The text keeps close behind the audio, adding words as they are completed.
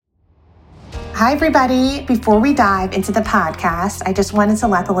Hi, everybody. Before we dive into the podcast, I just wanted to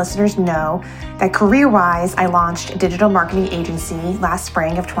let the listeners know that career-wise, I launched a digital marketing agency last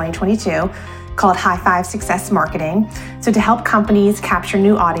spring of 2022 called High Five Success Marketing. So to help companies capture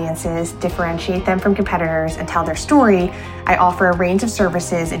new audiences, differentiate them from competitors, and tell their story, I offer a range of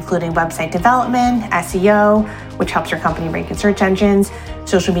services, including website development, SEO, which helps your company rank in search engines,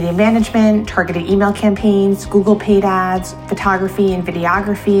 social media management, targeted email campaigns, Google paid ads, photography and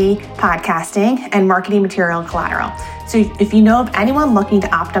videography, podcasting, and marketing material and collateral. So if you know of anyone looking to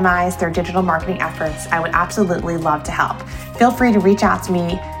optimize their digital marketing efforts, I would absolutely love to help. Feel free to reach out to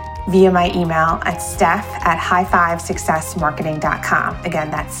me via my email at steph@highfivesuccessmarketing.com. Again,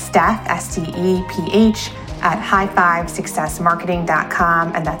 that's Steph, STEPH, at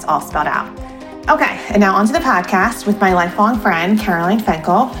highfivesuccessmarketing.com, and that's all spelled out. Okay, and now onto the podcast with my lifelong friend, Caroline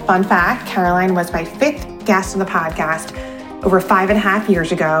Finkel. Fun fact, Caroline was my 5th guest on the podcast over 5.5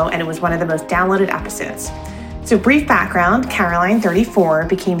 years ago, and it was one of the most downloaded episodes. So brief background, Caroline, 34,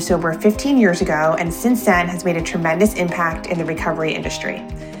 became sober 15 years ago, and since then has made a tremendous impact in the recovery industry.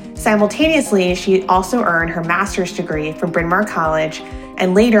 Simultaneously, she also earned her master's degree from Bryn Mawr College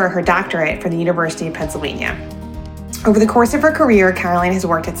and later her doctorate from the University of Pennsylvania. Over the course of her career, Caroline has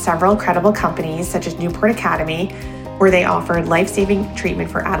worked at several credible companies such as Newport Academy, where they offered life-saving treatment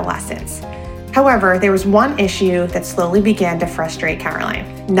for adolescents. However, there was one issue that slowly began to frustrate Caroline.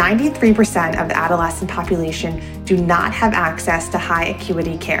 93% of the adolescent population do not have access to high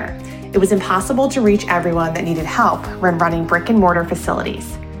acuity care. It was impossible to reach everyone that needed help when running brick and mortar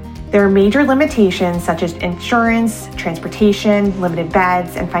facilities. There are major limitations such as insurance, transportation, limited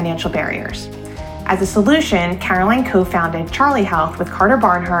beds, and financial barriers. As a solution, Caroline co-founded Charlie Health with Carter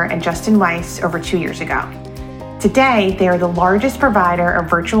Barnhart and Justin Weiss over 2 years ago. Today, they are the largest provider of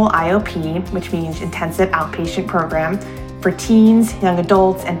virtual IOP, which means intensive outpatient program, for teens, young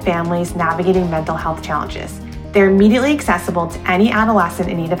adults, and families navigating mental health challenges. They're immediately accessible to any adolescent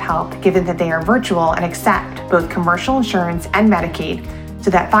in need of help, given that they are virtual and accept both commercial insurance and Medicaid, so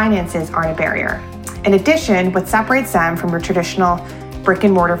that finances aren't a barrier. In addition, what separates them from a traditional brick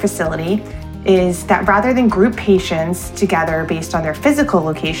and mortar facility is that rather than group patients together based on their physical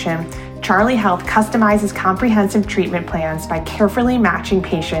location, Charlie Health customizes comprehensive treatment plans by carefully matching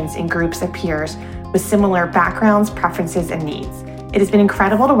patients in groups of peers with similar backgrounds, preferences, and needs. It has been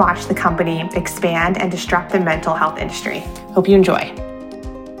incredible to watch the company expand and disrupt the mental health industry. Hope you enjoy.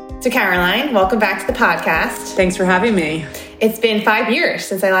 So Caroline, welcome back to the podcast. Thanks for having me. It's been 5 years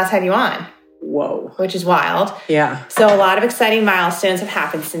since I last had you on. Whoa. Which is wild. Yeah. So a lot of exciting milestones have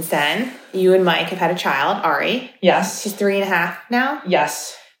happened since then. You and Mike have had a child, Ari. Yes. She's 3.5 now.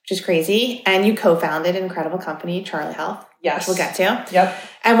 Yes. Which is crazy. And you co-founded an incredible company, Charlie Health. Yes. Which we'll get to. Yep.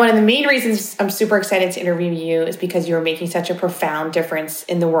 And one of the main reasons I'm super excited to interview you is because you're making such a profound difference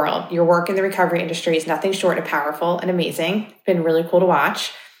in the world. Your work in the recovery industry is nothing short of powerful and amazing. It's been really cool to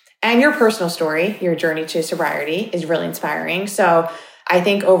watch. And your personal story, your journey to sobriety, is really inspiring. So I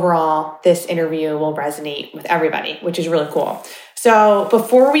think overall, this interview will resonate with everybody, which is really cool. So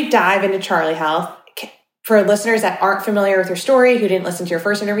before we dive into Charlie Health, for listeners that aren't familiar with your story, who didn't listen to your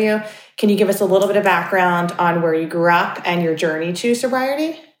first interview, can you give us a little bit of background on where you grew up and your journey to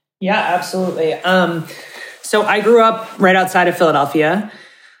sobriety? Yeah, absolutely. So I grew up right outside of Philadelphia.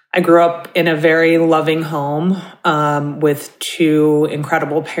 I grew up in a very loving home with 2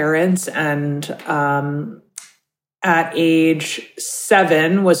 incredible parents, and at age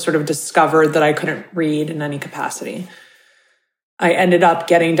 7 was sort of discovered that I couldn't read in any capacity. I ended up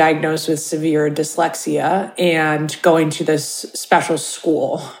getting diagnosed with severe dyslexia and going to this special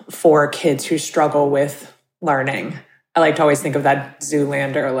school for kids who struggle with learning. I like to always think of that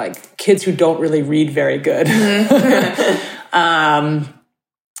Zoolander, like kids who don't really read very good.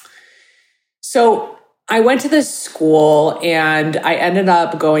 So I went to this school and I ended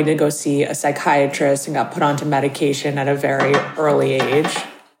up going to go see a psychiatrist and got put onto medication at a very early age.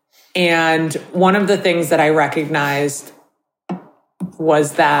 And one of the things that I recognized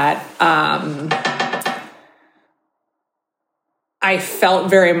was that I felt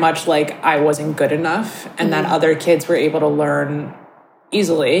very much like I wasn't good enough and that other kids were able to learn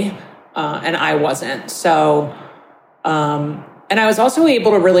easily and I wasn't. So, and I was also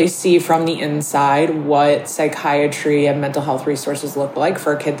able to really see from the inside what psychiatry and mental health resources look like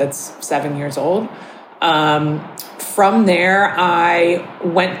for a kid that's 7 years old. From there, I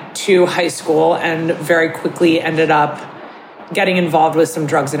went to high school and very quickly ended up getting involved with some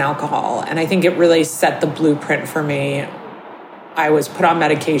drugs and alcohol. And I think it really set the blueprint for me. I was put on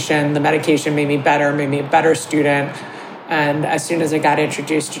medication. The medication made me better, made me a better student. And as soon as I got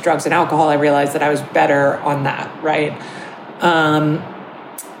introduced to drugs and alcohol, I realized that I was better on that, right?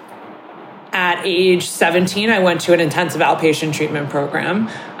 At at age 17, I went to an intensive outpatient treatment program.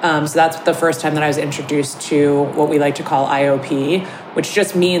 So that's the first time that I was introduced to what we like to call IOP, which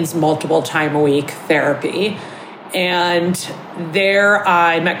just means multiple time a week therapy. And there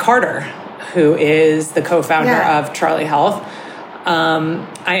I met Carter, who is the co-founder of Charlie Health.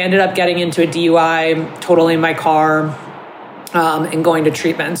 I ended up getting into a DUI, totaling my car, and going to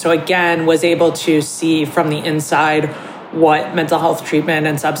treatment. So again, was able to see from the inside what mental health treatment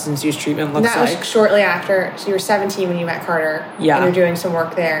and substance use treatment looks like. That was shortly after. So you were 17 when you met Carter. Yeah. And you're doing some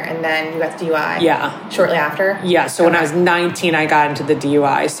work there, and then you got the DUI. Yeah. Shortly after? Yeah. So when I was 19, I got into the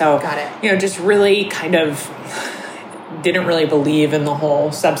DUI. So, got it. You know, just really kind of didn't really believe in the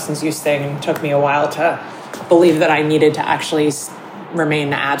whole substance use thing. And it took me a while to believe that I needed to actually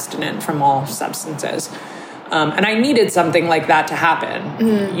remain abstinent from all substances. And I needed something like that to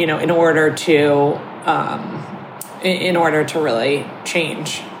happen, you know, in order to really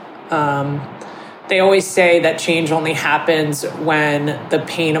change. They always say that change only happens when the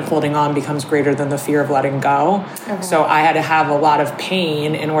pain of holding on becomes greater than the fear of letting go. Okay. So I had to have a lot of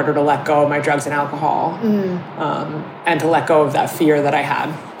pain in order to let go of my drugs and alcohol, and to let go of that fear that I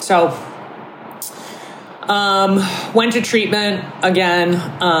had. So went to treatment again,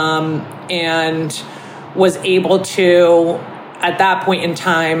 and was able to, at that point in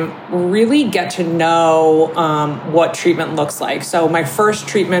time, really get to know what treatment looks like. So my first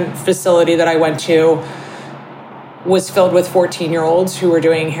treatment facility that I went to was filled with 14-year-olds who were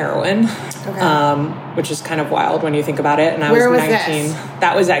doing heroin, which is kind of wild when you think about it. And I was 19. This?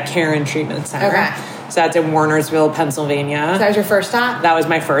 That was at Caron Treatment Center. Okay. So that's in Warnersville, Pennsylvania. So that was your first stop? That was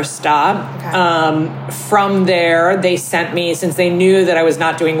my first stop. Okay. From there, they sent me, since they knew that I was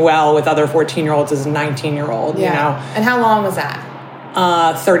not doing well with other 14-year-olds as a 19-year-old, you know. And how long was that?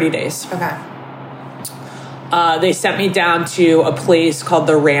 30 days. Okay. They sent me down to a place called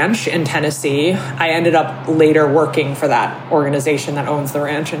The Ranch in Tennessee. I ended up later working for that organization that owns The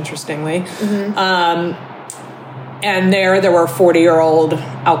Ranch, interestingly. And there were 40-year-old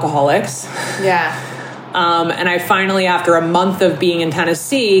alcoholics. Yeah. And I finally, after a month of being in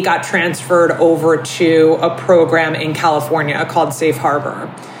Tennessee, got transferred over to a program in California called Safe Harbor.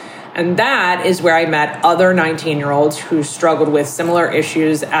 And that is where I met other 19-year-olds who struggled with similar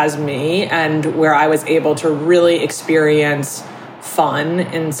issues as me, and where I was able to really experience fun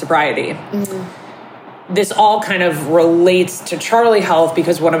in sobriety. This all kind of relates to Charlie Health,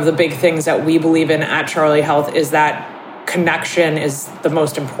 because one of the big things that we believe in at Charlie Health is that connection is the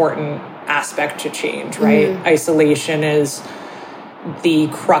most important aspect to change, right? Isolation is the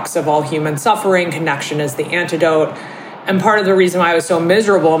crux of all human suffering. Connection is the antidote. And part of the reason why I was so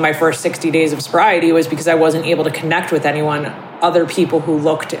miserable in my first 60 days of sobriety was because I wasn't able to connect with anyone, other people who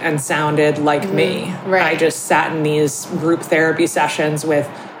looked and sounded like me. Right. I just sat in these group therapy sessions with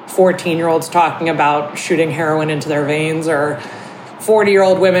 14-year-olds talking about shooting heroin into their veins, or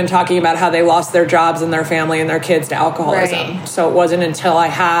 40-year-old women talking about how they lost their jobs and their family and their kids to alcoholism. Right. So it wasn't until I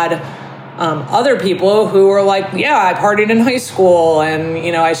had other people who were like, yeah, I partied in high school, and,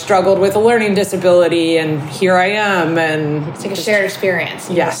 you know, I struggled with a learning disability, and here I am. And it's like a shared experience.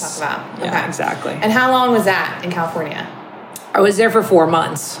 Yes. Talk about. Okay. Yeah, exactly. And how long was that in California? I was there for 4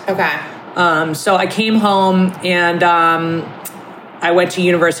 months. Okay. So I came home, and I went to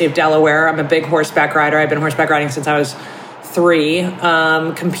University of Delaware. I'm a big horseback rider. I've been horseback riding since I was 3,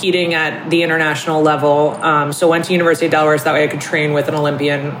 competing at the international level. So went to University of Delaware so that way I could train with an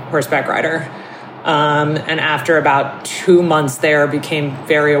Olympian horseback rider. And after about 2 months there, became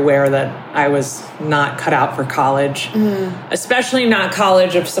very aware that I was not cut out for college, especially not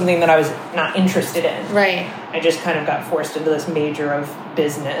college of something that I was not interested in. Right. I just kind of got forced into this major of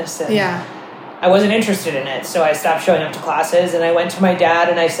business, and I wasn't interested in it. So I stopped showing up to classes, and I went to my dad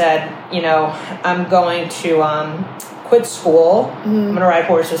and I said, you know, I'm going to quit school. I'm going to ride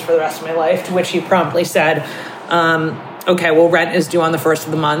horses for the rest of my life. To which he promptly said, okay, well, rent is due on the 1st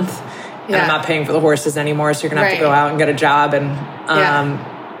of the month. And I'm not paying for the horses anymore, so you're going to have to go out and get a job.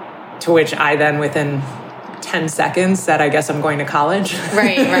 And to which I then, within 10 seconds, said, I guess I'm going to college.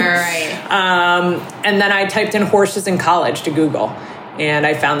 Right. And then I typed in horses in college to Google. And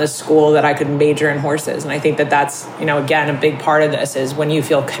I found this school that I could major in horses. And I think that that's, you know, again, a big part of this is when you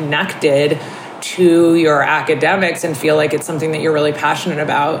feel connected to your academics and feel like it's something that you're really passionate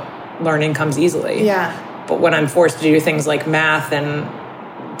about, learning comes easily. Yeah. But when I'm forced to do things like math and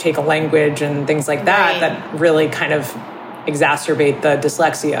take a language and things like that, that really kind of exacerbate the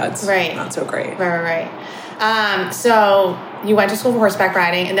dyslexia, it's not so great. Right. So you went to school for horseback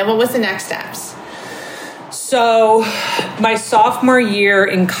riding, and then what was the next steps? So my sophomore year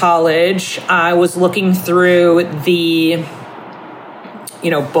in college, I was looking through the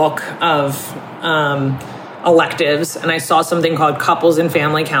book of electives, and I saw something called couples and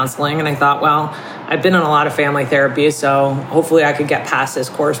family counseling, and I thought, well, I've been in a lot of family therapy, so hopefully I could get past this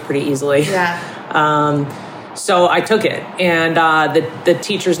course pretty easily. So I took it, and the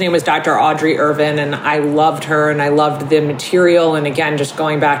teacher's name was Dr. Audrey Irvin, and I loved her, and I loved the material. And again, just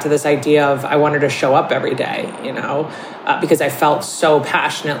going back to this idea of I wanted to show up every day, because I felt so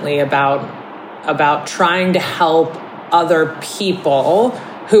passionately about trying to help other people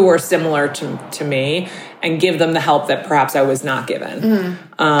who were similar to me and give them the help that perhaps I was not given.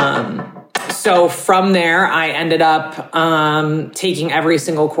 So from there, I ended up taking every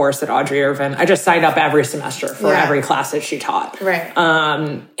single course at Audrey Irvin. I just signed up every semester for every class that she taught. Right.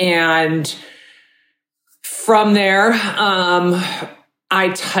 And from there, I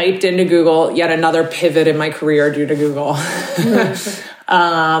typed into Google, yet another pivot in my career due to Google,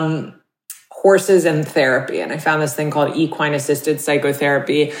 horses and therapy. And I found this thing called equine assisted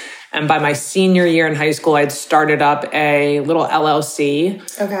psychotherapy. And by my senior year in high school, I'd started up a little LLC.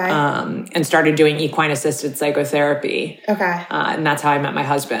 And started doing equine assisted psychotherapy. And that's how I met my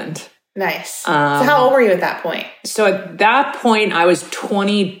husband. Nice. So how old were you at that point? So at that point, I was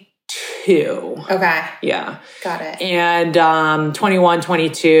 22. Yeah. Got it. And 21,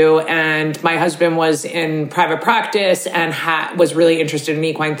 22. And my husband was in private practice and was really interested in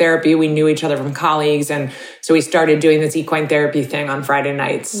equine therapy. We knew each other from colleagues. And so we started doing this equine therapy thing on Friday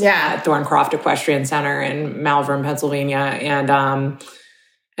nights at Thorncroft Equestrian Center in Malvern, Pennsylvania. And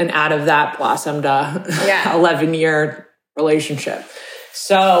out of that blossomed a 11-year relationship.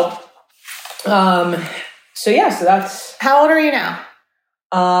 So that's... How old are you now?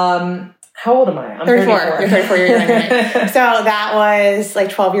 How old am I? I'm 34. You're 34 years younger. So that was like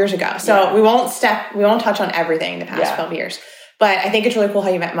 12 years ago. So we won't touch on everything in the past 12 years. But I think it's really cool how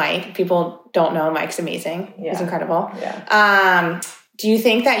you met Mike. People don't know Mike's amazing. Yeah. He's incredible. Yeah. Do you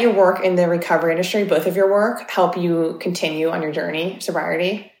think that your work in the recovery industry, both of your work, help you continue on your journey,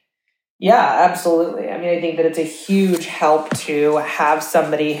 sobriety? Yeah, absolutely. I mean, I think that it's a huge help to have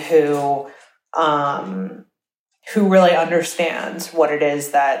somebody who really understands what it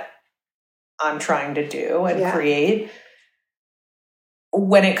is that I'm trying to do and create.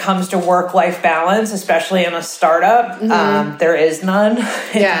 When it comes to work-life balance, especially in a startup, there is none.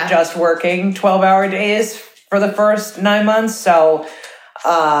 It's just working 12-hour days for the first 9 months. So,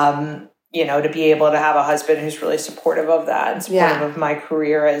 to be able to have a husband who's really supportive of that and supportive of my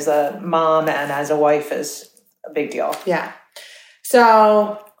career as a mom and as a wife is a big deal. Yeah.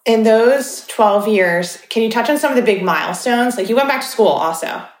 So in those 12 years, can you touch on some of the big milestones? Like you went back to school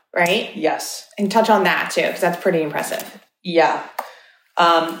also, right? Yes. And touch on that too, because that's pretty impressive. Yeah.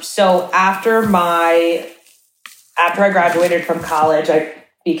 So after I graduated from college, I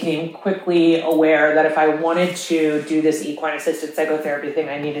became quickly aware that if I wanted to do this equine assisted psychotherapy thing,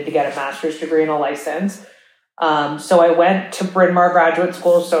 I needed to get a master's degree and a license. So I went to Bryn Mawr Graduate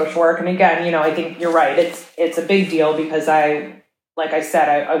School of Social Work. And again, I think you're right. It's a big deal because like I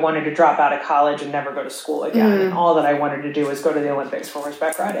said, I wanted to drop out of college and never go to school again. And all that I wanted to do was go to the Olympics for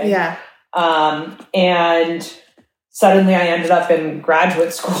horseback riding. Yeah. And suddenly I ended up in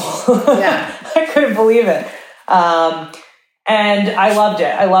graduate school. I couldn't believe it. And I loved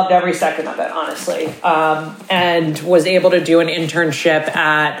it. I loved every second of it, honestly. And was able to do an internship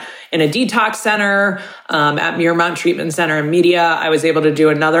in a detox center, at Miramont Treatment Center in Media. I was able to do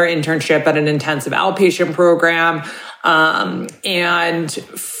another internship at an intensive outpatient program. And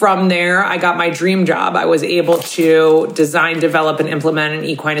from there, I got my dream job. I was able to design, develop, and implement an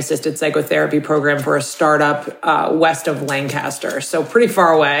equine-assisted psychotherapy program for a startup west of Lancaster. So pretty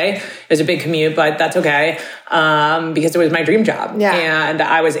far away. It was a big commute, but that's okay because it was my dream job. Yeah. And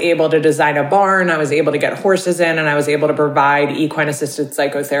I was able to design a barn. I was able to get horses in, and I was able to provide equine-assisted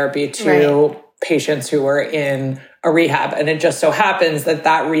psychotherapy to patients who were in a rehab. And it just so happens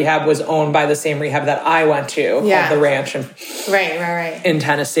that rehab was owned by the same rehab that I went to, called The Ranch in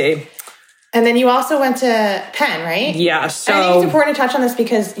Tennessee. And then you also went to Penn, right? Yeah. So and I think it's important to touch on this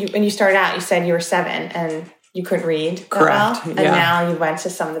because when you started out, you said you were 7 and you couldn't read. Correct. And now you went to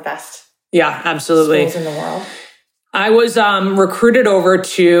some of the best absolutely. schools in the world. I was recruited over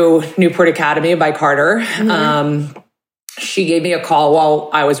to Newport Academy by Carter. She gave me a call while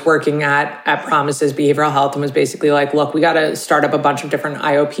I was working at Promises Behavioral Health and was basically like, look, we got to start up a bunch of different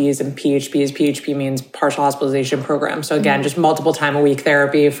IOPs and PHPs. PHP means partial hospitalization programs. So again, just multiple time a week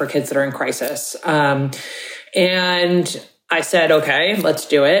therapy for kids that are in crisis. And I said, okay, let's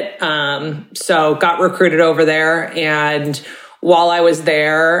do it. So got recruited over there. And while I was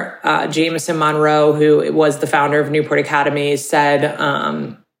there, Jameson Monroe, who was the founder of Newport Academy, said,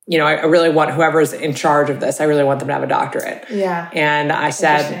 I really want whoever's in charge of this, I really want them to have a doctorate. Yeah. And I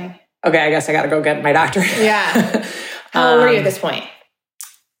said, okay, I guess I got to go get my doctorate. Yeah. How old were you at this point?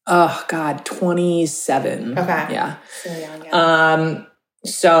 Oh God, 27. Okay. Yeah. So young, yeah.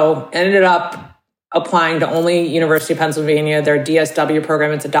 So ended up applying to only University of Pennsylvania, their DSW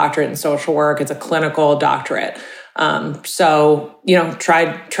program. It's a doctorate in social work. It's a clinical doctorate. So,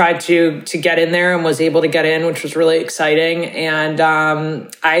 tried to get in there and was able to get in, which was really exciting. And,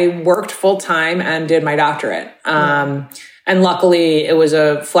 I worked full time and did my doctorate. And luckily it was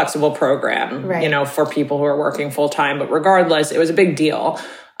a flexible program, for people who are working full time, but regardless, it was a big deal.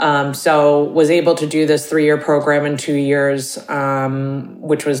 So was able to do this 3-year program in 2 years,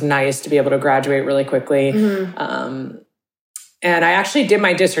 which was nice to be able to graduate really quickly. Mm-hmm. And I actually did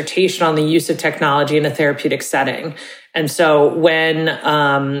my dissertation on the use of technology in a therapeutic setting. And so when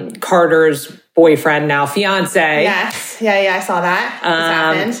Carter's boyfriend, now fiance, yes, I saw that.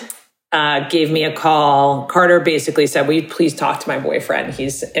 Happened. Gave me a call. Carter basically said, will you please talk to my boyfriend?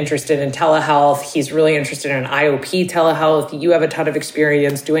 He's interested in telehealth. He's really interested in IOP telehealth. You have a ton of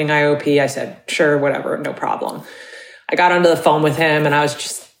experience doing IOP. I said, sure, whatever, no problem. I got onto the phone with him and I was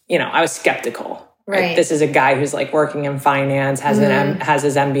just, I was skeptical. Right. This is a guy who's like working in finance, has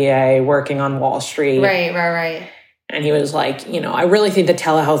his MBA, working on Wall Street. Right. And he was like, I really think that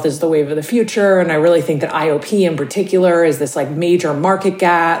telehealth is the wave of the future. And I really think that IOP in particular is this like major market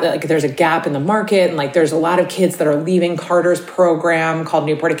gap. Like there's a gap in the market. And like there's a lot of kids that are leaving Carter's program called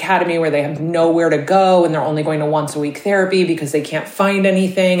Newport Academy where they have nowhere to go. And they're only going to once a week therapy because they can't find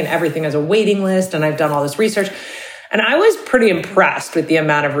anything and everything is a waiting list. And I've done all this research. And I was pretty impressed with the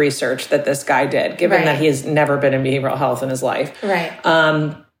amount of research that this guy did, given that he has never been in behavioral health in his life. Right.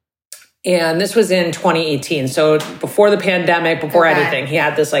 And this was in 2018. So before the pandemic, before anything, he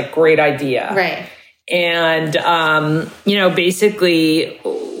had this like great idea. Right. And, basically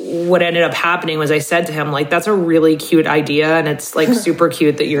what ended up happening was I said to him, like, that's a really cute idea. And it's like super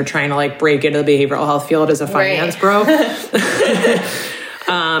cute that you're trying to like break into the behavioral health field as a finance bro.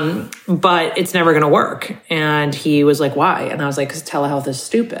 But it's never going to work. And he was like, why? And I was like, because telehealth is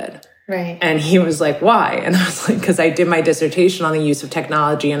stupid. Right. And he was like, why? And I was like, because I did my dissertation on the use of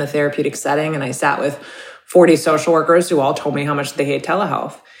technology in a therapeutic setting. And I sat with 40 social workers who all told me how much they hate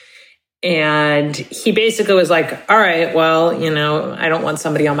telehealth. And he basically was like, all right, well, I don't want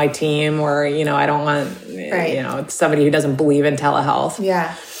somebody on my team or, I don't want, somebody who doesn't believe in telehealth.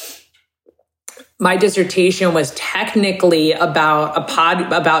 Yeah. My dissertation was technically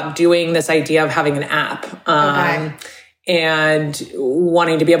about doing this idea of having an app and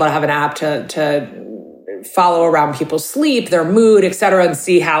wanting to be able to have an app to follow around people's sleep, their mood, et cetera, and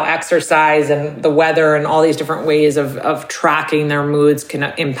see how exercise and the weather and all these different ways of tracking their moods can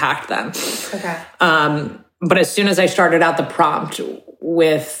impact them. Okay. But as soon as I started out the prompt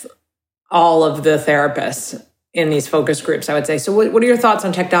with all of the therapists in these focus groups, I would say, so what are your thoughts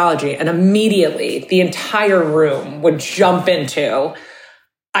on technology? And immediately the entire room would jump into,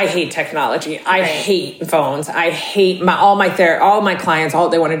 I hate technology. I hate phones. I hate all my clients. All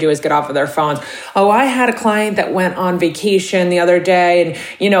they want to do is get off of their phones. Oh, I had a client that went on vacation the other day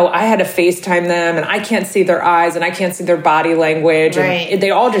and, I had to FaceTime them and I can't see their eyes and I can't see their body language. Right. And they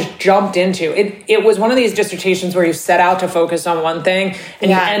all just jumped into it. It was one of these dissertations where you set out to focus on one thing and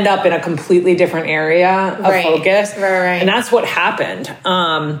you end up in a completely different area of focus. Right. And that's what happened.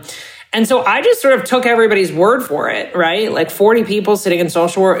 And so I just sort of took everybody's word for it, right? Like 40 people sitting in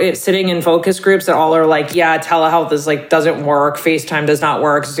focus groups that all are like, yeah, telehealth is like, doesn't work. FaceTime does not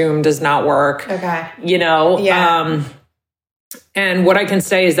work. Zoom does not work. Okay. Yeah. And what I can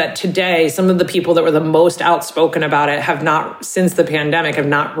say is that today, some of the people that were the most outspoken about it since the pandemic, have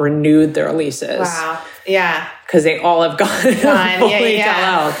not renewed their leases. Wow. Yeah. Because they all have gone fully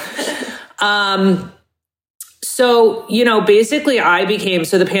telehealth. So, basically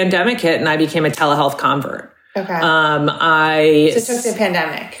the pandemic hit and I became a telehealth convert. Okay. So it took the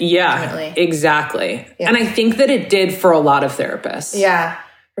pandemic. Yeah, ultimately. Exactly. Yeah. And I think that it did for a lot of therapists. Yeah,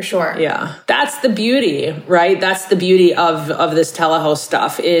 for sure. Yeah. That's the beauty, right? That's the beauty of this telehealth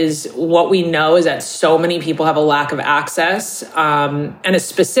stuff is what we know is that so many people have a lack of access, and it's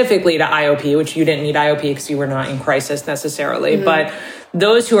specifically to IOP, which you didn't need IOP because you were not in crisis necessarily. Mm-hmm. But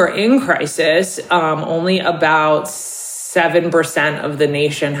those who are in crisis, only about 7% of the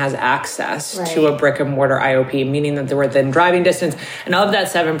nation has access to a brick and mortar IOP, meaning that they're within driving distance. And of that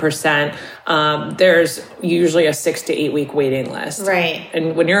 7%, there's usually a 6 to 8 week waiting list. Right.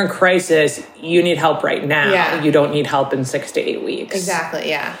 And when you're in crisis, you need help right now. Yeah. You don't need help in 6 to 8 weeks. Exactly.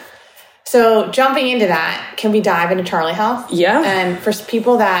 Yeah. So jumping into that, can we dive into Charlie Health? Yeah. And for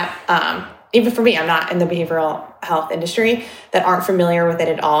people that, even for me, I'm not in the behavioral health industry that aren't familiar with it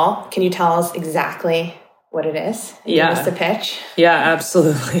at all, can you tell us exactly what it is? Yeah. Give us the pitch. Yeah,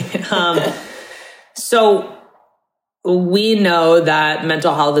 absolutely. So we know that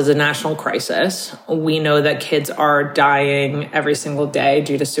mental health is a national crisis. We know that kids are dying every single day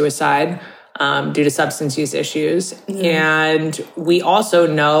due to suicide, due to substance use issues. And we also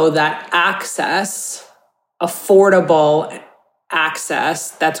know that affordable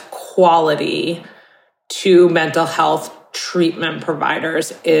access that's quality to mental health treatment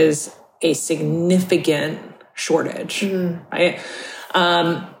providers is a significant shortage, right?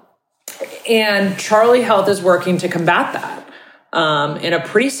 And Charlie Health is working to combat that in a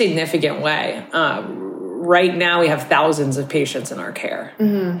pretty significant way. Right now, we have thousands of patients in our care,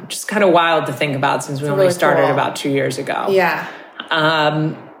 which is kind of wild to think about since we only started about 2 years ago. Yeah.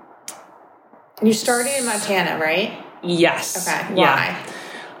 You started in Montana, right? Yes. Okay. Why?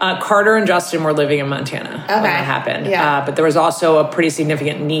 Carter and Justin were living in Montana when that happened. Yeah. But there was also a pretty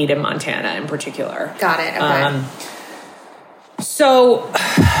significant need in Montana in particular. Got it. Okay. So,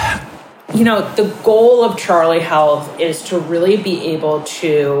 the goal of Charlie Health is to really be able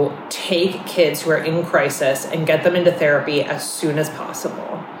to take kids who are in crisis and get them into therapy as soon as possible.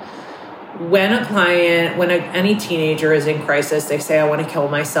 When any teenager is in crisis, they say, I want to kill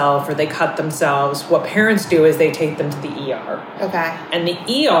myself, or they cut themselves. What parents do is they take them to the ER. Okay. And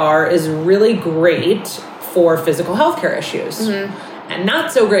the ER is really great for physical health care issues. And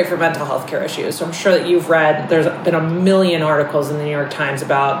not so great for mental health care issues. So I'm sure that you've read, there's been a million articles in the New York Times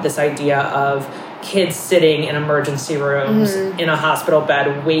about this idea of kids sitting in emergency rooms in a hospital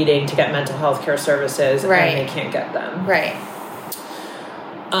bed waiting to get mental health care services, and they can't get them. Right.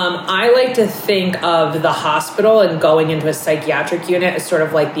 I like to think of the hospital and going into a psychiatric unit as sort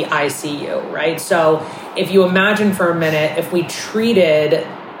of like the ICU, right? So if you imagine for a minute, if we treated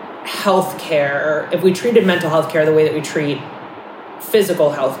mental health care the way that we treat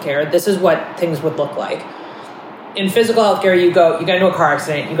physical health care, this is what things would look like. In physical health care, you get into a car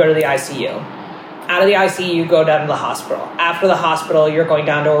accident, you go to the ICU. Out of the ICU, you go down to the hospital. After the hospital, you're going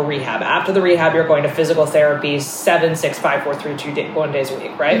down to a rehab. After the rehab, you're going to physical therapy 7, 6, 5, 4, 3, 2, 1 days a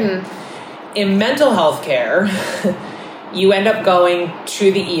week, right? In mental health care, you end up going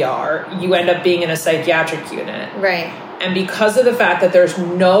to the ER. You end up being in a psychiatric unit. Right. And because of the fact that there's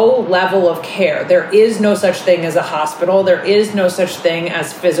no level of care, there is no such thing as a hospital. There is no such thing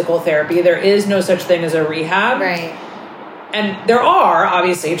as physical therapy. There is no such thing as a rehab. Right. And there are,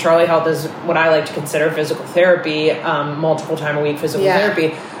 obviously, Charlie Health is what I like to consider physical therapy, multiple time a week physical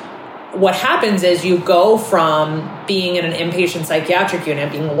therapy. What happens is you go from being in an inpatient psychiatric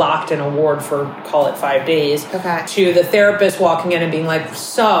unit, being locked in a ward for, call it 5 days, to the therapist walking in and being like,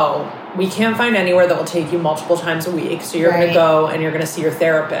 so we can't find anywhere that will take you multiple times a week. So you're going to go and you're going to see your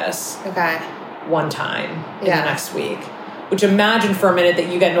therapist one time in the next week. Which, imagine for a minute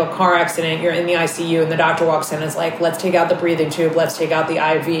that you get into a car accident, you're in the ICU, and the doctor walks in and is like, let's take out the breathing tube, let's take out the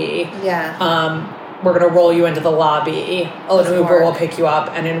IV. We're going to roll you into the lobby. An Uber will pick you up.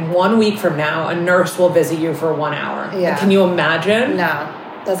 And in 1 week from now, a nurse will visit you for 1 hour. Yeah. Can you imagine? No,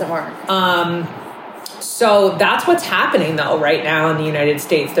 doesn't work. So that's what's happening, though, right now in the United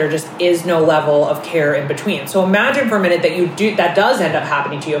States. There just is no level of care in between. So imagine for a minute that does end up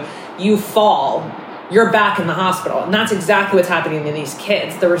happening to you. You fall. You're back in the hospital. And that's exactly what's happening to these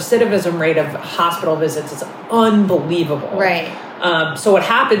kids. The recidivism rate of hospital visits is unbelievable. Right. So what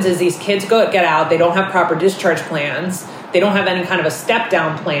happens is these kids get out. They don't have proper discharge plans. They don't have any kind of a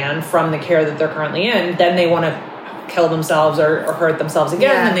step-down plan from the care that they're currently in. Then they want to kill themselves or hurt themselves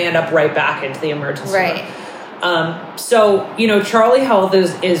again, and then they end up right back into the emergency room. So, Charlie Health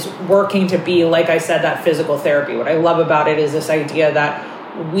is working to be, like I said, that physical therapy. What I love about it is this idea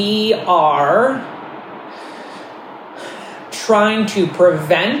that we are trying to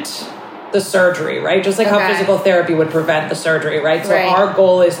prevent the surgery, right? Just like how physical therapy would prevent the surgery, right? So our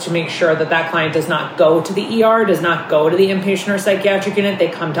goal is to make sure that client does not go to the ER, does not go to the inpatient or psychiatric unit. They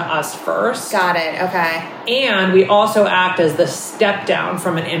come to us first. Got it. Okay. And we also act as the step down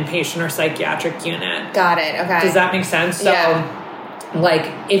from an inpatient or psychiatric unit. Got it. Okay. Does that make sense? So,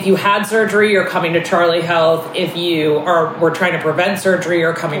 like, if you had surgery, you're coming to Charlie Health. If we're trying to prevent surgery,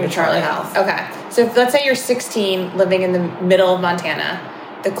 you're coming to Charlie Health. Okay. So let's say you're 16, living in the middle of Montana.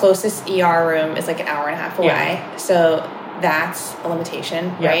 The closest ER room is like an hour and a half away. Yeah. So that's a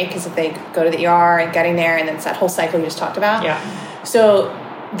limitation, right? Because if they go to the ER and getting there, and then it's that whole cycle you just talked about. Yeah. So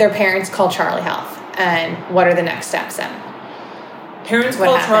their parents call Charlie Health. And what are the next steps then? Parents what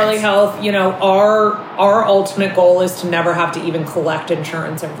Call happens? Charlie Health, you know, our ultimate goal is to never have to even collect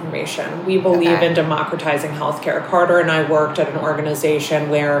insurance information. We believe in democratizing healthcare. Carter and I worked at an organization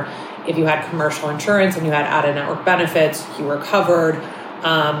where if you had commercial insurance and you had out-of-network benefits, you were covered.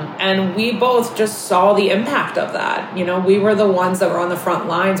 And we both just saw the impact of that. You know, we were the ones that were on the front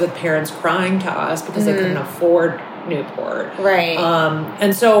lines with parents crying to us because they couldn't afford Newport. Right.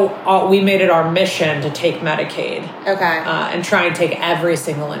 And so we made it our mission to take Medicaid. Okay. And try and take every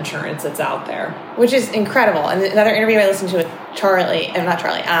single insurance that's out there. Which is incredible. And another interview I listened to with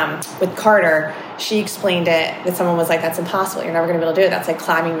with Carter, she explained it, that someone was like, that's impossible. You're never going to be able to do it. That's like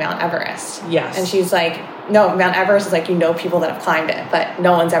climbing Mount Everest. Yes. And she's like, no, Mount Everest is like, you know, people that have climbed it, but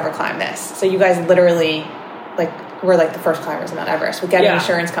no one's ever climbed this. So you guys literally were like the first climbers of Mount Everest with getting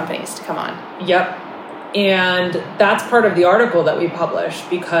insurance companies to come on. Yep. And that's part of the article that we published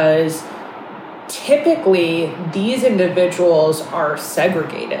because typically these individuals are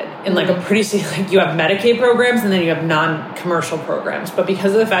segregated in like a pretty, like you have Medicaid programs and then you have non-commercial programs. But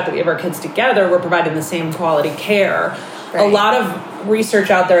because of the fact that we have our kids together, we're providing the same quality care. Right. A lot of research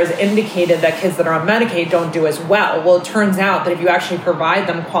out there has indicated that kids that are on Medicaid don't do as well. Well, it turns out that if you actually provide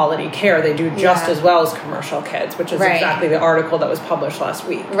them quality care, they do just as well as commercial kids, which is exactly the article that was published last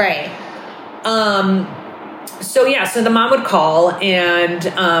week. Right. So the mom would call and,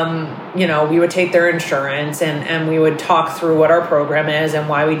 you know, we would take their insurance and we would talk through what our program is and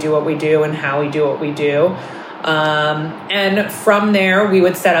why we do what we do and how we do what we do. And from there, we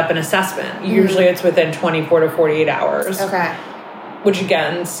would set up an assessment. Usually it's within 24 to 48 hours. Okay. Which,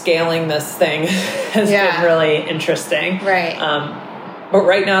 again, scaling this thing has been really interesting. Right. But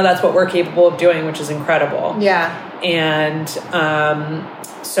right now, that's what we're capable of doing, which is incredible. Yeah. And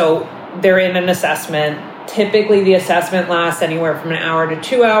so they're in an assessment. Typically, the assessment lasts anywhere from an hour to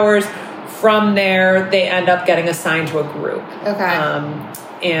 2 hours. From there, they end up getting assigned to a group. Okay.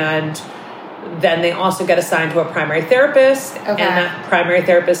 And then they also get assigned to a primary therapist. Okay. And that primary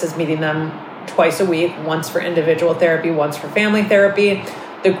therapist is meeting them twice a week, once for individual therapy, once for family therapy.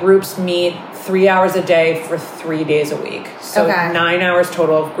 The groups meet 3 hours a day for 3 days a week. So 9 hours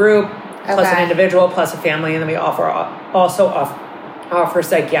total of group, plus an individual, plus a family. And then we also offer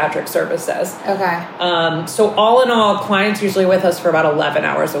psychiatric services. Okay. So all in all, clients usually with us for about 11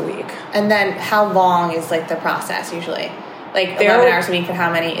 hours a week. And then how long is like the process usually? Like 11 hours a week for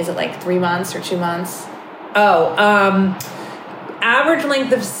how many? Is it like 3 months or 2 months? Average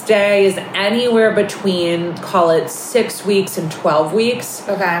length of stay is anywhere between, call it 6 weeks and 12 weeks.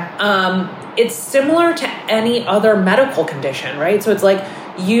 Okay. It's similar to any other medical condition, right? So it's like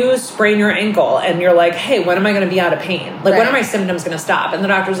you sprain your ankle and you're like, hey, when am I going to be out of pain? Like, when are my symptoms going to stop? And the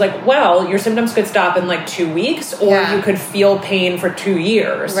doctor's like, well, your symptoms could stop in like 2 weeks or you could feel pain for 2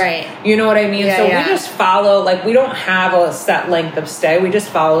 years. Right. You know what I mean? Yeah, we just follow, like, we don't have a set length of stay. We just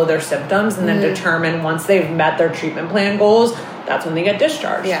follow their symptoms and then determine once they've met their treatment plan goals, that's when they get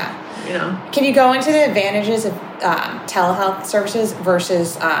discharged. Yeah. You know? Can you go into the advantages of telehealth services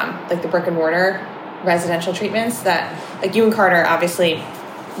versus like the brick and mortar residential treatments that, like, you and Carter, obviously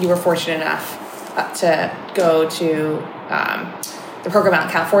you were fortunate enough to go to the program out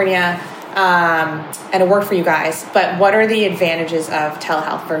in California and it worked for you guys. But what are the advantages of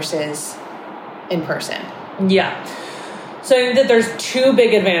telehealth versus in person? Yeah. So I think that there's two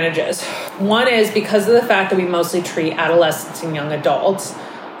big advantages. One is because of the fact that we mostly treat adolescents and young adults,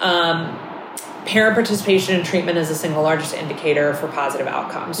 parent participation in treatment is the single largest indicator for positive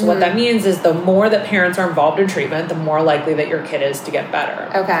outcomes. So what that means is the more that parents are involved in treatment, the more likely that your kid is to get better.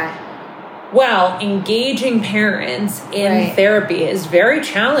 Okay. Well, engaging parents in therapy is very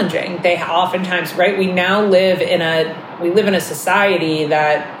challenging. They oftentimes, we now live in a society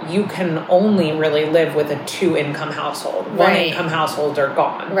that you can only really live with a 2-income household. 1-income households are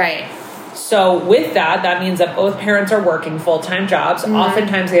gone. Right. So with that means that both parents are working full-time jobs.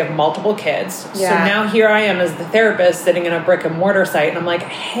 Oftentimes they have multiple kids. Yeah. So now here I am as the therapist sitting in a brick and mortar site and I'm like,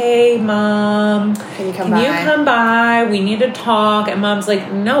 hey, Mom, can you come by? We need to talk. And Mom's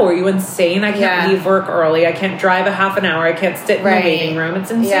like, no, are you insane? I can't leave work early. I can't drive a half an hour. I can't sit in the waiting room.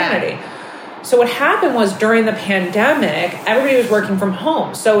 It's insanity. Yeah. So what happened was during the pandemic, everybody was working from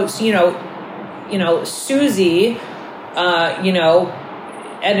home. So Susie,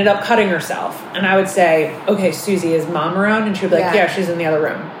 ended up cutting herself. And I would say, okay, Susie, is Mom around? And she would be like, yeah, she's in the other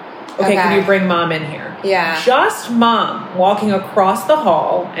room. Okay, can you bring Mom in here? Yeah. Just Mom walking across the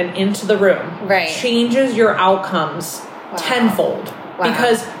hall and into the room changes your outcomes tenfold. Wow.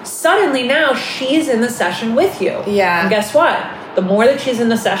 Because suddenly now she's in the session with you. Yeah. And guess what? the more that she's in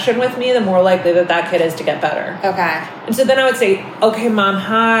the session with me, the more likely that kid is to get better. Okay. And so then I would say, okay, Mom,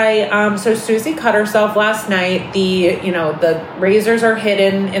 hi. So Susie cut herself last night. The razors are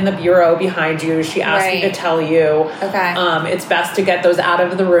hidden in the bureau behind you. She asked me to tell you. Okay. It's best to get those out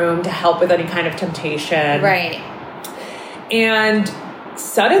of the room to help with any kind of temptation. Right. And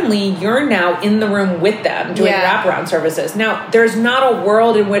suddenly you're now in the room with them doing wraparound services. Now, there's not a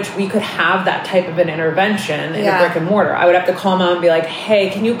world in which we could have that type of an intervention in a brick and mortar. I would have to call Mom and be like, hey,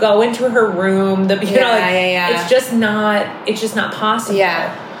 can you go into her room? It's just not possible.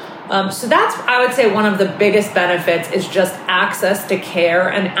 Yeah. So that's, I would say, one of the biggest benefits is just access to care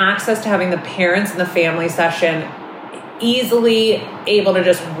and access to having the parents in the family session easily able to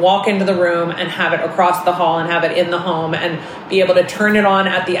just walk into the room and have it across the hall and have it in the home and be able to turn it on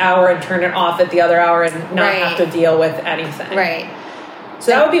at the hour and turn it off at the other hour and not have to deal with anything. Right.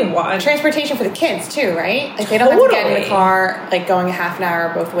 So that would be one. Transportation for the kids too, right? Like they don't have to get in the car, like going a half an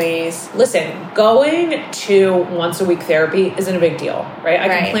hour both ways. Listen, going to once a week therapy isn't a big deal, right? I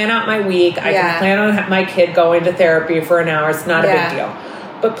can plan out my week. I can plan on my kid going to therapy for an hour. It's not a big deal.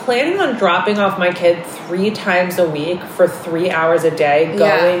 But planning on dropping off my kid 3 times a week for 3 hours a day,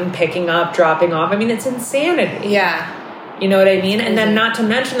 going, picking up, dropping off. I mean, it's insanity. Yeah. You know what I mean? And then not to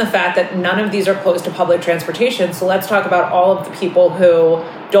mention the fact that none of these are close to public transportation. So let's talk about all of the people who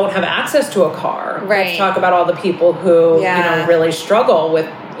don't have access to a car. Right. Let's talk about all the people who, really struggle with,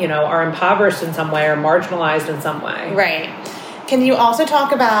 are impoverished in some way or marginalized in some way. Right. Can you also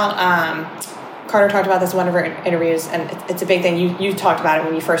talk about, Carter talked about this in one of her interviews, and it's a big thing. You talked about it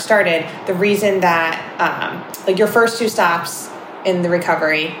when you first started. The reason that, your first 2 stops in the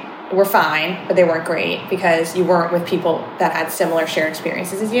recovery were fine, but they weren't great because you weren't with people that had similar shared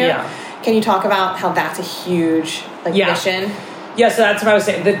experiences as you. Yeah. Can you talk about how that's a huge mission? Yeah, so that's what I was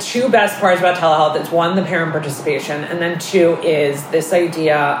saying. The 2 best parts about telehealth is 1, the parent participation, and then 2 is this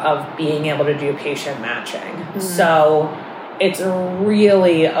idea of being able to do patient matching. Mm-hmm. So it's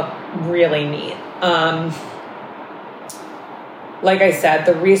really neat. Like I said,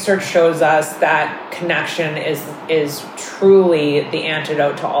 the research shows us that connection is truly the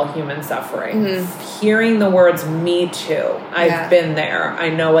antidote to all human suffering. Mm-hmm. Hearing the words "me too," I've been there. I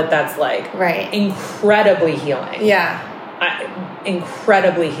know what that's like. Right. Incredibly healing. Yeah.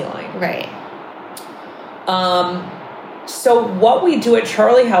 Incredibly healing. Right. So what we do at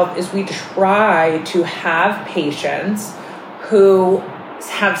Charlie Health is we try to have patients who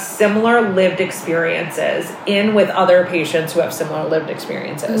have similar lived experiences in with other patients who have similar lived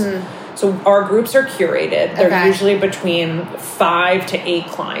experiences. Mm-hmm. So our groups are curated. They're usually between 5 to 8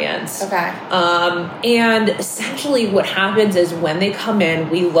 clients. Okay. And essentially what happens is when they come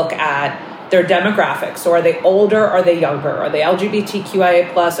in, we look at their demographics. So are they older? Are they younger? Are they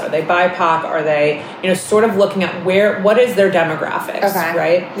LGBTQIA+? Are they BIPOC? Are they, sort of looking at what is their demographics,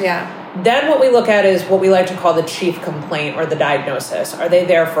 right? Yeah. Then what we look at is what we like to call the chief complaint or the diagnosis. Are they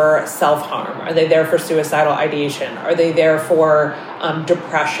there for self-harm? Are they there for suicidal ideation? Are they there for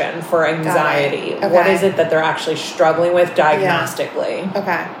depression, for anxiety? Okay. What is it that they're actually struggling with diagnostically? Yeah.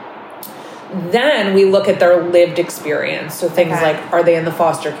 Okay. Then we look at their lived experience. So things like, are they in the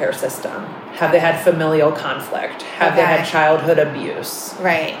foster care system? Have they had familial conflict? Have they had childhood abuse?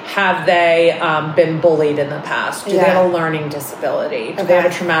 Right. Have they been bullied in the past? Do they have a learning disability? Do they have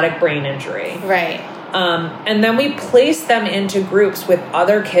a traumatic brain injury? Right. And then we place them into groups with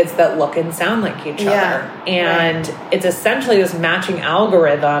other kids that look and sound like each other. And it's essentially this matching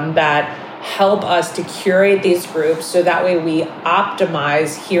algorithm that help us to curate these groups so that way we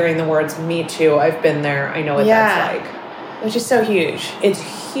optimize hearing the words "me too," "I've been there," "I know what that's like." Which is so huge. It's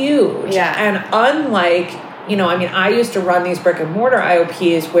huge. Yeah. And unlike, I used to run these brick and mortar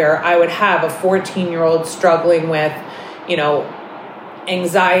IOPs where I would have a 14-year-old struggling with,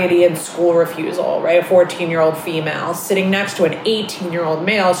 anxiety and school refusal, right? A 14-year-old female sitting next to an 18-year-old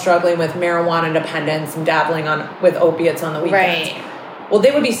male struggling with marijuana dependence and dabbling with opiates on the weekends. Right. Well,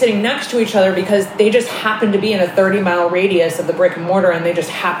 they would be sitting next to each other because they just happened to be in a 30-mile radius of the brick and mortar and they just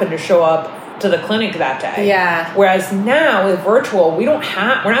happened to show up to the clinic that day. Yeah. Whereas now with virtual, we're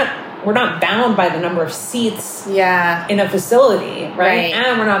not bound by the number of seats in a facility, right?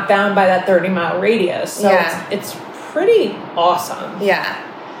 And we're not bound by that 30-mile radius. So it's pretty awesome. Yeah.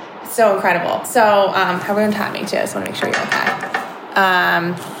 So incredible. So how are we on timing too? I just want to make sure you're okay.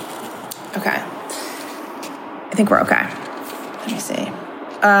 Okay. I think we're okay. Let me see.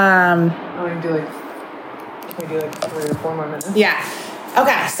 Can we do like 3 or 4 more minutes? Yeah.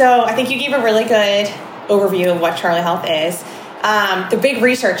 Okay. So I think you gave a really good overview of what Charlie Health is. The big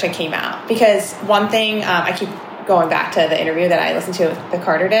research that came out, because one thing I keep going back to the interview that I listened to that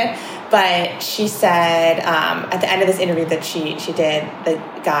Carter did, but she said at the end of this interview that she did, the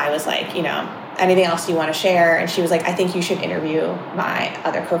guy was like, you know, anything else you want to share? And she was like, I think you should interview my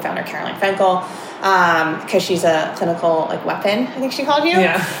other co-founder, Caroline Fenkel, because she's a clinical like weapon, I think she called you.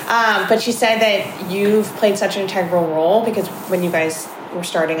 Yeah. But she said that you've played such an integral role because when you guys were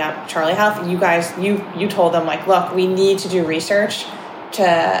starting up Charlie Health, you told them like, look, we need to do research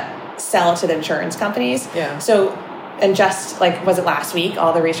to sell to the insurance companies. Yeah. So, and just like, was it last week,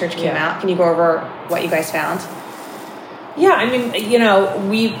 all the research came out? Can you go over what you guys found? Yeah, I mean, you know,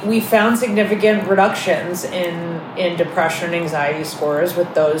 we found significant reductions in depression and anxiety scores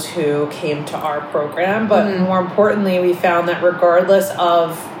with those who came to our program. But more importantly, we found that regardless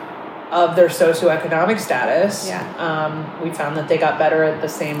of their socioeconomic status, we found that they got better at the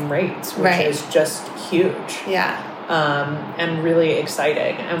same rates, which is just huge. Yeah. And really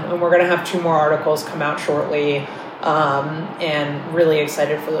exciting. And we're going to have 2 more articles come out shortly, and really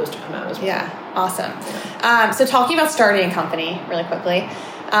excited for those to come out as well. Yeah, awesome. So talking about starting a company really quickly,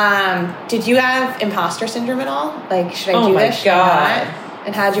 did you have imposter syndrome at all? Like, should I do this? Oh my God.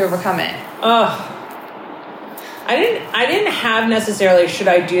 And how did you overcome it? I didn't have necessarily, should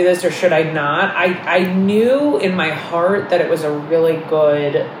I do this or should I not? I knew in my heart that it was a really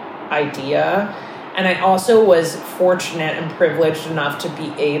good idea. And I also was fortunate and privileged enough to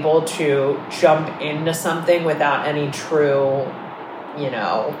be able to jump into something without any true, you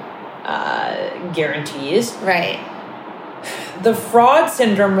know, guarantees. Right. The fraud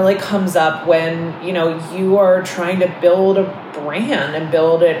syndrome really comes up when, you know, you are trying to build a brand and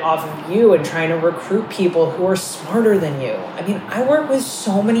build it off of you and trying to recruit people who are smarter than you. I mean, I work with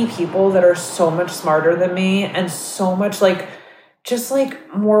so many people that are so much smarter than me and so much like, just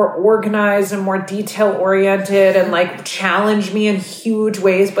like more organized and more detail oriented and like challenge me in huge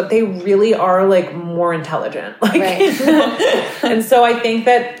ways, but they really are like more intelligent. Like, and so I think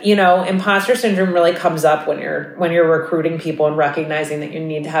that, you know, imposter syndrome really comes up when you're recruiting people and recognizing that you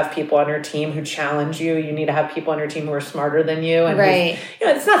need to have people on your team who challenge you. You need to have people on your team who are smarter than you. And you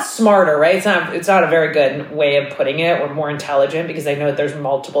know, it's not smarter, right? It's not a very good way of putting it, or more intelligent, because I know that there's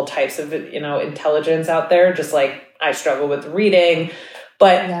multiple types of, you know, intelligence out there, just like I struggle with reading,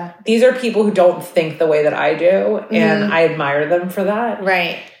 but these are people who don't think the way that I do, and I admire them for that.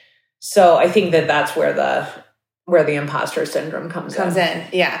 Right. So I think that that's where the imposter syndrome comes in.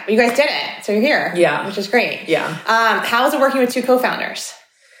 Yeah. But you guys did it. So you're here. Yeah. Which is great. Yeah. How is it working with 2 co-founders?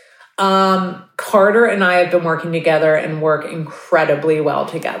 Carter and I have been working together and work incredibly well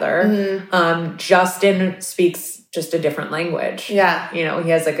together. Justin speaks just a different language. Yeah. You know, he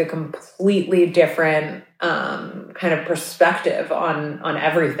has like a completely different kind of perspective on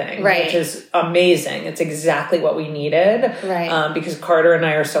everything, which is amazing. It's exactly what we needed, because Carter and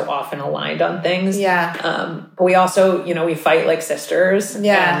I are so often aligned on things. But we also, you know, we fight like sisters,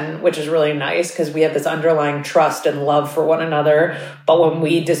 which is really nice because we have this underlying trust and love for one another. But when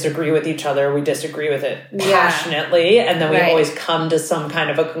we disagree with each other, we disagree with it passionately, and then we always come to some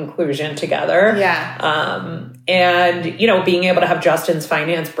kind of a conclusion together. And, you know, being able to have Justin's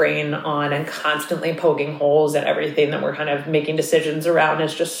finance brain on and constantly poking holes at everything that we're kind of making decisions around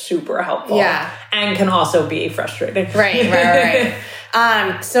is just super helpful. And can also be frustrating. Right.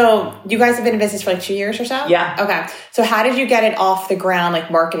 So you guys have been in business for like 2 years or so? Yeah. Okay. So how did you get it off the ground, like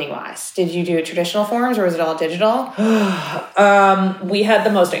marketing wise? Did you do it traditional forms or was it all digital? We had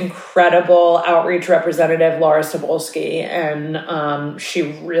the most incredible outreach representative, Laura Sobolski, and she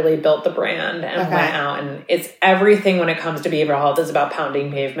really built the brand and went out, and it's everything when it comes to behavioral health is about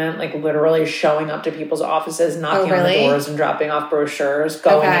pounding pavement, like literally showing up to people's offices, knocking on the doors and dropping off brochures,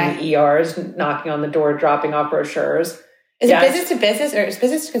 going into ERs, knocking on the door, dropping off brochures. Is it business to business, or is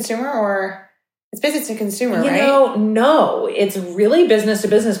business to consumer, or it's business to consumer, right? You know, no, it's really business to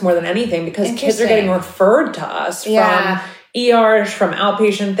business more than anything, because kids are getting referred to us from ERs, from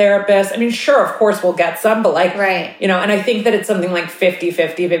outpatient therapists. I mean, sure, of course we'll get some, but like, you know, and I think that it's something like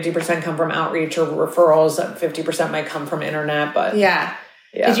 50% come from outreach or referrals, 50% might come from internet, but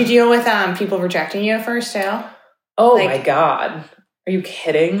Did you deal with people rejecting you at first too? Oh my God. Are you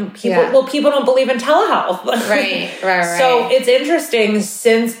kidding? People don't believe in telehealth. Right. So it's interesting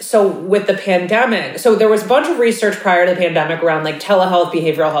with the pandemic, so there was a bunch of research prior to the pandemic around like telehealth,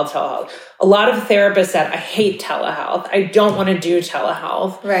 behavioral health, telehealth. A lot of therapists said, I hate telehealth. I don't want to do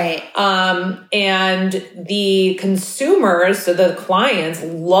telehealth. Right. And the consumers, so the clients,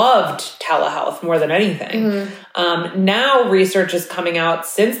 loved telehealth more than anything. Now research is coming out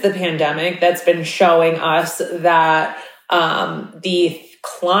since the pandemic that's been showing us that the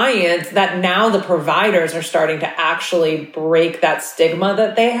clients that now the providers are starting to actually break that stigma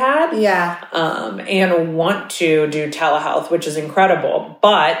that they had. Yeah. And want to do telehealth, which is incredible.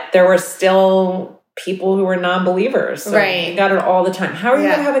 But there were still people who were non-believers. So right. You got it all the time. How are you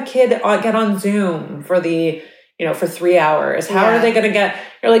going to have a kid get on Zoom for for 3 hours? How are they going to get,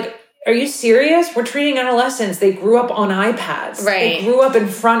 you're like, are you serious? We're treating adolescents. They grew up on iPads. Right. They grew up in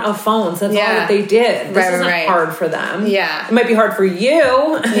front of phones. That's all that they did. This isn't hard for them. Yeah. It might be hard for you.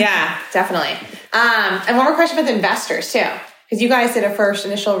 Yeah, definitely. And one more question about the investors too. Because you guys did a first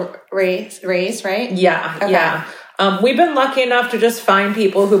initial raise, right? Yeah. Okay. Yeah. We've been lucky enough to just find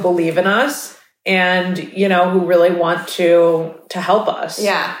people who believe in us and, who really want to help us.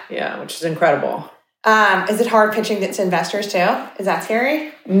 Yeah. Yeah, which is incredible. Is it hard pitching to investors too? Is that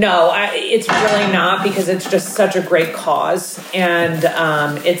scary? No, it's really not, because it's just such a great cause, and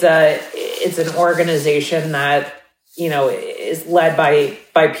it's an organization that is led by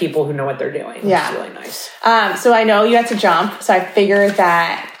people who know what they're doing. Yeah, it's really nice. So I know you had to jump, so I figured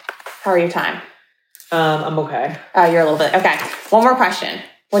that. How are your time? I'm okay. Oh, you're a little bit okay. One more question.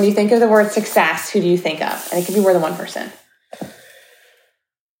 When you think of the word success, who do you think of? And it could be more than one person.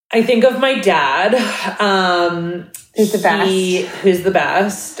 I think of my dad. Who's the best? Who's the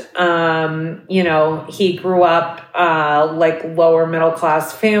best. He grew up like lower middle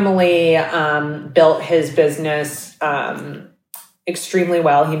class family, built his business extremely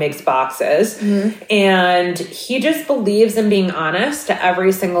well. He makes boxes. Mm-hmm. And he just believes in being honest to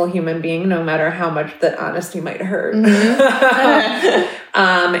every single human being, no matter how much that honesty might hurt. Mm-hmm.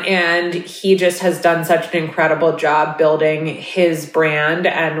 And he just has done such an incredible job building his brand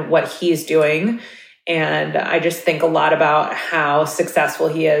and what he's doing. And I just think a lot about how successful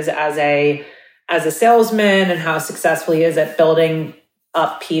he is as a salesman, and how successful he is at building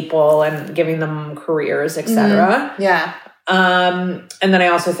up people and giving them careers, etc. Mm-hmm. Yeah. And then I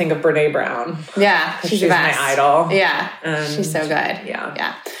also think of Brene Brown. Yeah, she's my idol. Yeah, she's so good. Yeah.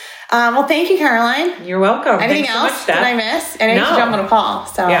 Yeah. Well, thank you, Caroline. You're welcome. Anything Thanks else so much, Steph. that I missed? And I need to jump on a call.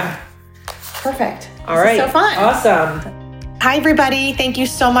 So yeah, perfect. All right, so fun. Awesome. Hi, everybody. Thank you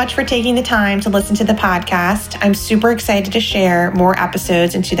so much for taking the time to listen to the podcast. I'm super excited to share more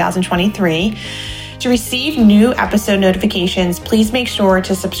episodes in 2023. To receive new episode notifications, please make sure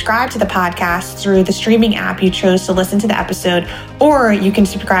to subscribe to the podcast through the streaming app you chose to listen to the episode, or you can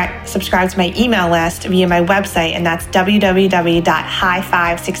subscribe to my email list via my website, and that's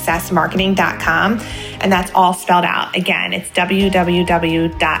www.high5successmarketing.com. And that's all spelled out. Again, it's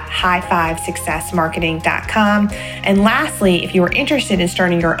www.high5successmarketing.com. And lastly, if you are interested in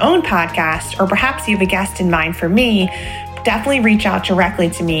starting your own podcast, or perhaps you have a guest in mind for me, definitely reach out directly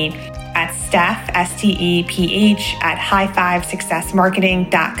to me at Steph, STEPH, at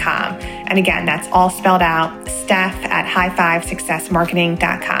high5successmarketing.com. And again, that's all spelled out, Steph at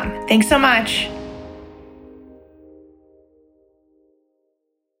high5successmarketing.com. Thanks so much.